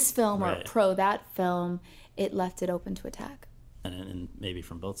pro this film or pro that film, it left it open to attack. And maybe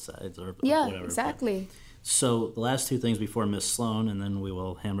from both sides or whatever. Exactly. So the last two things before Miss Sloan, and then we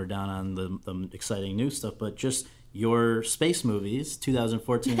will hammer down on the exciting new stuff, but just your space movies,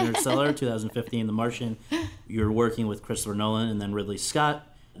 2014 Interstellar, 2015 The Martian, you're working with Christopher Nolan and then Ridley Scott.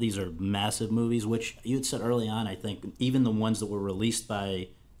 These are massive movies, which you had said early on, I think, even the ones that were released by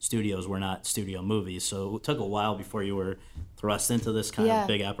studios were not studio movies. So it took a while before you were thrust into this kind of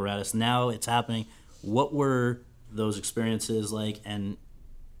big apparatus. Now it's happening. What were those experiences like? And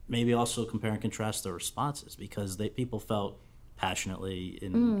maybe also compare and contrast the responses, because people felt passionately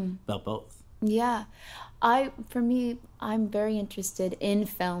about both. Yeah. For me, I'm very interested in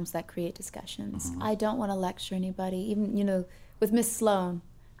films that create discussions. Mm-hmm. I don't want to lecture anybody. Even, with Miss Sloan,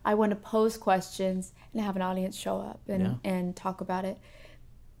 I want to pose questions and have an audience show up and talk about it.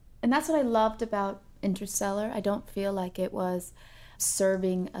 And that's what I loved about Interstellar. I don't feel like it was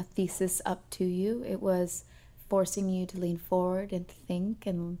serving a thesis up to you. It was forcing you to lean forward and think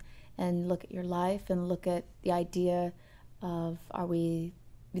and look at your life and look at the idea of, are we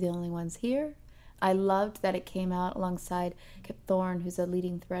the only ones here? I loved that it came out alongside Kip Thorne, who's a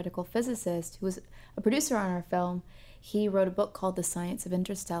leading theoretical physicist, who was a producer on our film. He wrote a book called The Science of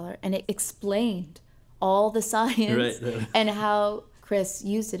Interstellar, and it explained all the science and how Chris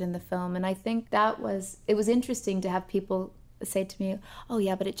used it in the film. And I think it was interesting to have people say to me, oh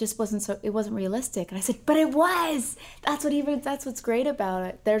yeah, but it just it wasn't realistic. And I said, but it was. That's what's great about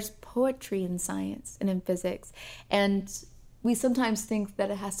it. There's poetry in science and in physics. And we sometimes think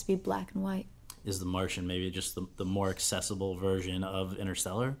that it has to be black and white. Is The Martian maybe just the more accessible version of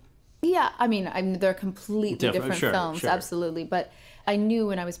Interstellar? Yeah, I mean they're completely different films, absolutely. But I knew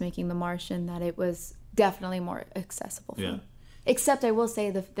when I was making The Martian that it was definitely more accessible film. Yeah. Except I will say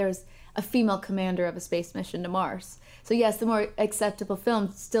that there's a female commander of a space mission to Mars. So yes, the more acceptable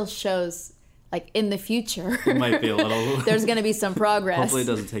film still shows, like, in the future, it might be a little. There's going to be some progress. Hopefully it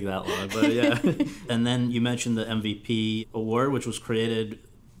doesn't take that long, but yeah. And then you mentioned the MVP award, which was created,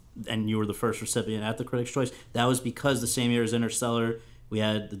 and you were the first recipient at the Critics' Choice. That was because the same year as Interstellar, we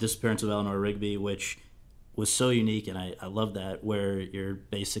had The Disappearance of Eleanor Rigby, which was so unique, and I love that, where you're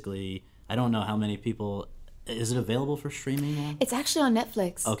basically, I don't know how many people. Is it available for streaming now? It's actually on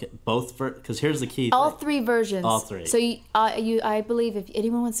Netflix. Okay, because here's the key. All three versions. All three. So I believe if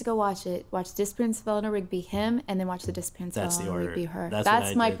anyone wants to go watch it, watch Disappearance of Eleanor Rigby, him, and then watch The Disappearance of Eleanor Rigby, her.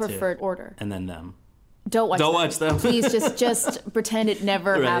 That's my preferred order. And then them. Don't watch them. Please just pretend it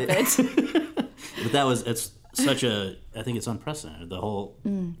never happened. But it's such a, I think it's unprecedented, the whole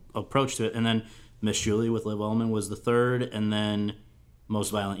approach to it. And then Miss Julie with Liv Ullmann was the third, and then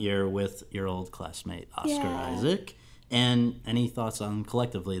Most Violent Year with your old classmate Oscar Isaac. And any thoughts on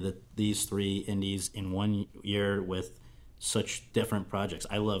collectively that these three indies in 1 year with such different projects?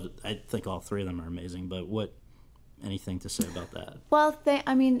 I think all three of them are amazing, but anything to say about that? Well,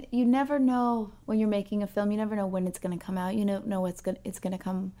 you never know when you're making a film. You never know when it's going to come out. You don't know it's going to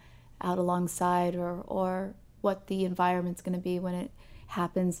come out alongside or what the environment's going to be when it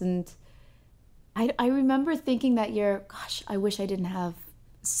happens. And I remember thinking that year, gosh, I wish I didn't have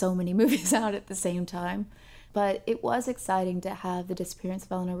so many movies out at the same time. But it was exciting to have The Disappearance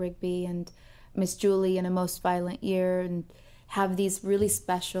of Eleanor Rigby and Miss Julie and A Most Violent Year, and have these really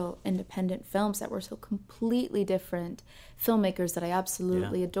special independent films that were so completely different. Filmmakers that I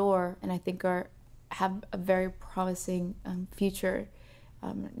absolutely adore and I think have a very promising future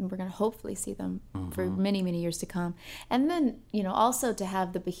And we're going to hopefully see them for many, many years to come. And then, also to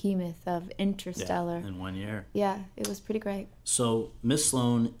have the behemoth of Interstellar. In 1 year. Yeah, it was pretty great. So Miss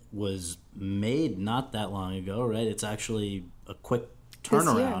Sloane was made not that long ago, right? It's actually a quick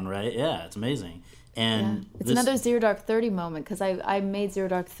turnaround, right? Yeah, it's amazing. And it's another Zero Dark 30 moment, because I made Zero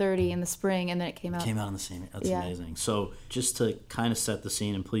Dark 30 in the spring, and then it came out. Came out in the same. That's amazing. So just to kind of set the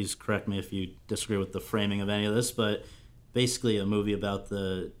scene, and please correct me if you disagree with the framing of any of this, but basically a movie about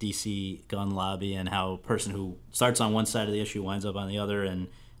the DC gun lobby and how a person who starts on one side of the issue winds up on the other,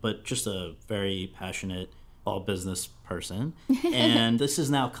 but just a very passionate, all business person. And this is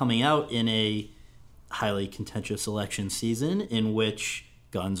now coming out in a highly contentious election season in which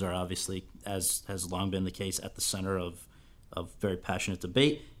guns are obviously, as has long been the case, at the center of very passionate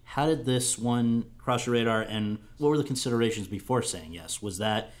debate. How did this one cross your radar, and what were the considerations before saying yes? Was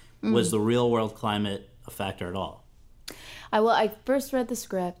the real world climate a factor at all? I first read the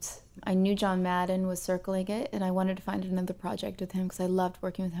script. I knew John Madden was circling it, and I wanted to find another project with him because I loved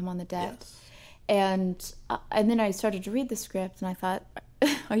working with him on The Dead. Yes. And then I started to read the script, and I thought,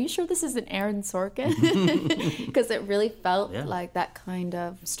 are you sure this isn't Aaron Sorkin? Because it really felt like that kind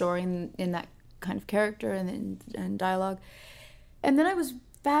of story in that kind of character and dialogue. And then I was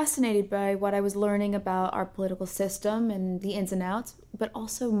fascinated by what I was learning about our political system and the ins and outs, but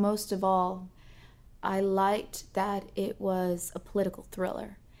also, most of all, I liked that it was a political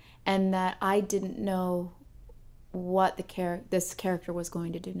thriller and that I didn't know what this character was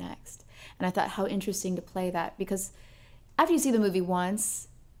going to do next. And I thought how interesting to play that, because after you see the movie once,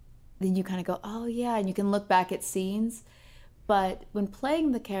 then you kind of go, oh yeah, and you can look back at scenes. But when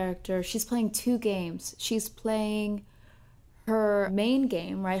playing the character, she's playing two games. She's playing her main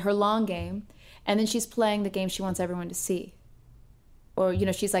game, right, her long game, and then she's playing the game she wants everyone to see. Or,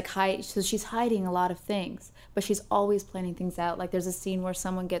 she's like so she's hiding a lot of things, but she's always planning things out. Like there's a scene where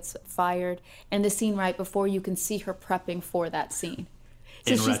someone gets fired, and the scene right before you can see her prepping for that scene.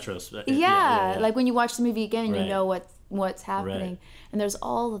 So in retrospect. Yeah, like when you watch the movie again, you know what's happening. Right. And there's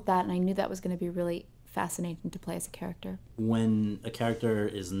all of that, and I knew that was going to be really fascinating to play as a character. When a character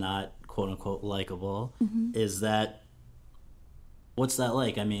is not quote-unquote likable, what's that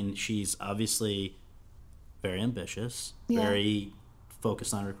like? I mean, she's obviously very ambitious, very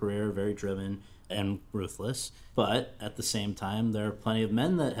focused on her career, very driven and ruthless. But at the same time, there are plenty of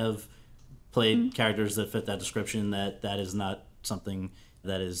men that have played characters that fit that description. That is not something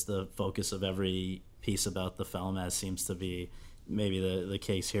that is the focus of every piece about the film, as seems to be maybe the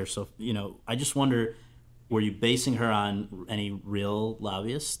case here. So, I just wonder, were you basing her on any real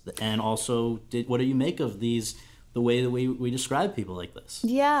lobbyists? And also, what do you make of the way that we describe people like this?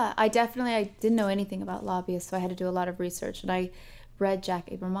 Yeah, I didn't know anything about lobbyists, so I had to do a lot of research. And I read Jack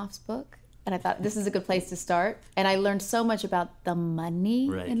Abramoff's book, and I thought this is a good place to start. And I learned so much about the money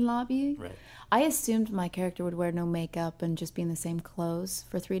in lobbying. Right. I assumed my character would wear no makeup and just be in the same clothes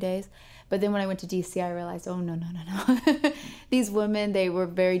for 3 days. But then when I went to DC, I realized, oh, no. These women, they were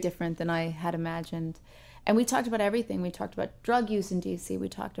very different than I had imagined. And we talked about everything. We talked about drug use in DC. We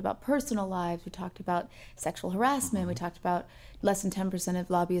talked about personal lives. We talked about sexual harassment. We talked about less than 10% of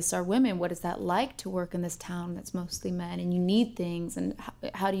lobbyists are women. What is that like to work in this town that's mostly men? And you need things. And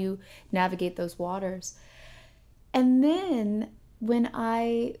how do you navigate those waters? And then when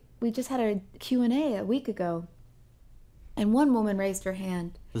we just had a Q&A a week ago, and one woman raised her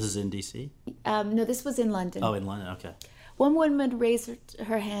hand. This is in DC? No, this was in London. Oh, in London, okay. One woman raised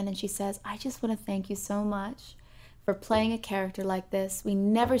her hand and she says, I just want to thank you so much for playing a character like this. We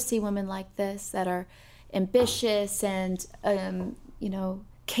never see women like this that are ambitious and,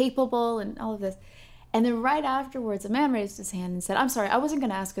 capable and all of this. And then right afterwards, a man raised his hand and said, I'm sorry, I wasn't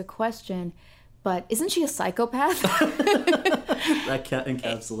going to ask a question, but isn't she a psychopath? That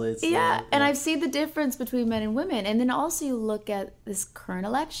encapsulates. Yeah, and I've seen the difference between men and women. And then also you look at this current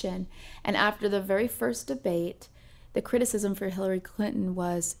election, and after the very first debate, the criticism for Hillary Clinton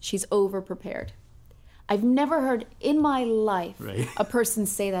was she's over-prepared. I've never heard in my life a person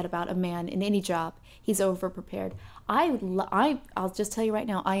say that about a man in any job. He's over-prepared. I'll just tell you right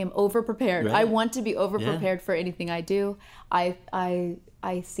now, I am over-prepared. Right. I want to be over-prepared for anything I do. I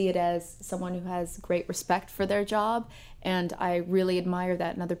see it as someone who has great respect for their job, and I really admire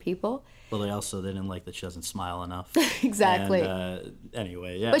that in other people. Well, they didn't like that she doesn't smile enough. Exactly. And,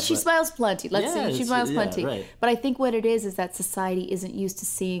 anyway, yeah. But she smiles plenty. Let's see, she smiles plenty. Right. But I think what it is that society isn't used to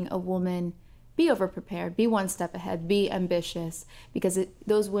seeing a woman be over-prepared, be one step ahead, be ambitious, because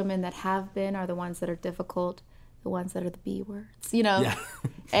those women that have been are the ones that are difficult, the ones that are the B words, Yeah.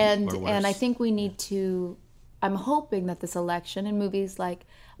 And I think we need to, I'm hoping that this election and movies like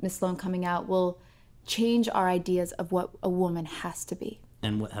Miss Sloane coming out will change our ideas of what a woman has to be.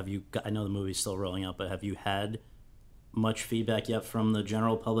 And what have you got? I know the movie's still rolling out, but have you had much feedback yet from the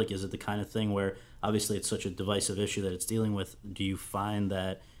general public? Is it the kind of thing where obviously it's such a divisive issue that it's dealing with? Do you find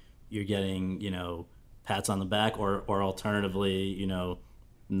that you're getting, pats on the back or alternatively,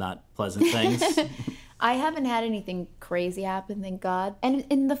 not pleasant things? I haven't had anything crazy happen, thank God.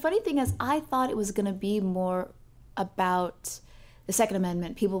 And the funny thing is, I thought it was going to be more about the Second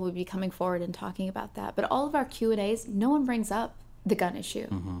Amendment. People would be coming forward and talking about that. But all of our Q&As, no one brings up the gun issue,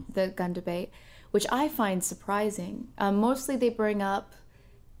 the gun debate, which I find surprising. Mostly they bring up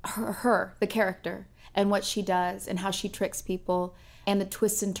her, the character, and what she does and how she tricks people and the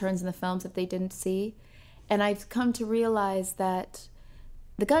twists and turns in the films that they didn't see. And I've come to realize that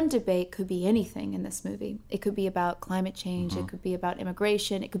the gun debate could be anything in this movie. It could be about climate change, it could be about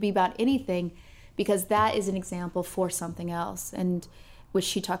immigration, it could be about anything, because that is an example for something else, and which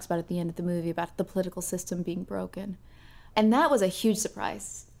she talks about at the end of the movie, about the political system being broken. And that was a huge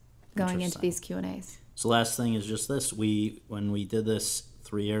surprise going into these Q&As. So last thing is just this. When we did this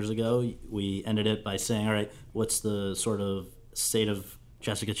 3 years ago, we ended it by saying, all right, what's the sort of state of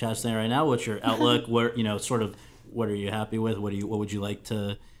Jessica Chastain right now? What's your outlook? What are you happy with? What would you like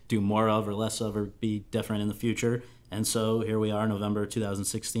to do more of or less of or be different in the future? And so here we are, November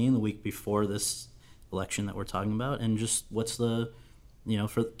 2016, the week before this election that we're talking about. And just what's the,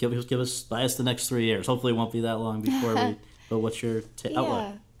 give us the next 3 years. Hopefully it won't be that long before but what's your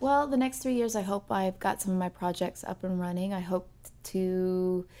outlook? Well, the next 3 years, I hope I've got some of my projects up and running. I hope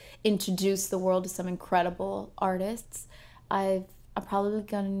to introduce the world to some incredible artists. I'm probably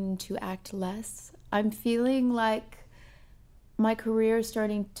going to act less. I'm feeling like my career is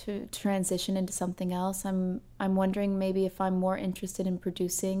starting to transition into something else. I'm wondering maybe if I'm more interested in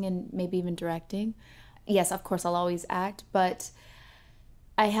producing and maybe even directing. Yes, of course, I'll always act, but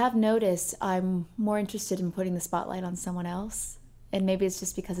I have noticed I'm more interested in putting the spotlight on someone else. And maybe it's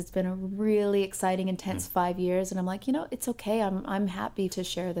just because it's been a really exciting, intense 5 years, and I'm like, it's okay. I'm happy to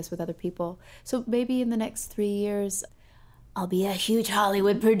share this with other people. So maybe in the next 3 years, I'll be a huge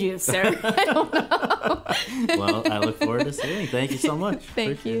Hollywood producer. I don't know. Well, I look forward to seeing. Thank you so much.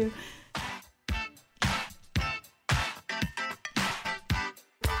 Thank you.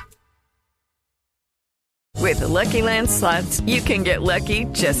 With the Lucky Land Slots, you can get lucky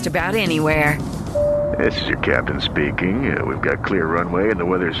just about anywhere. This is your captain speaking. We've got clear runway and the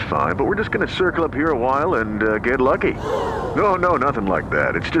weather's fine, but we're just going to circle up here a while and get lucky. No, nothing like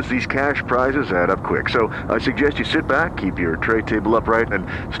that. It's just these cash prizes add up quick. So I suggest you sit back, keep your tray table upright, and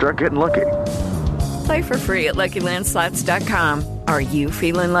start getting lucky. Play for free at LuckyLandSlots.com. Are you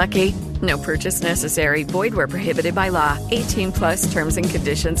feeling lucky? No purchase necessary. Void where prohibited by law. 18+ terms and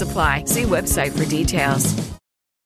conditions apply. See website for details.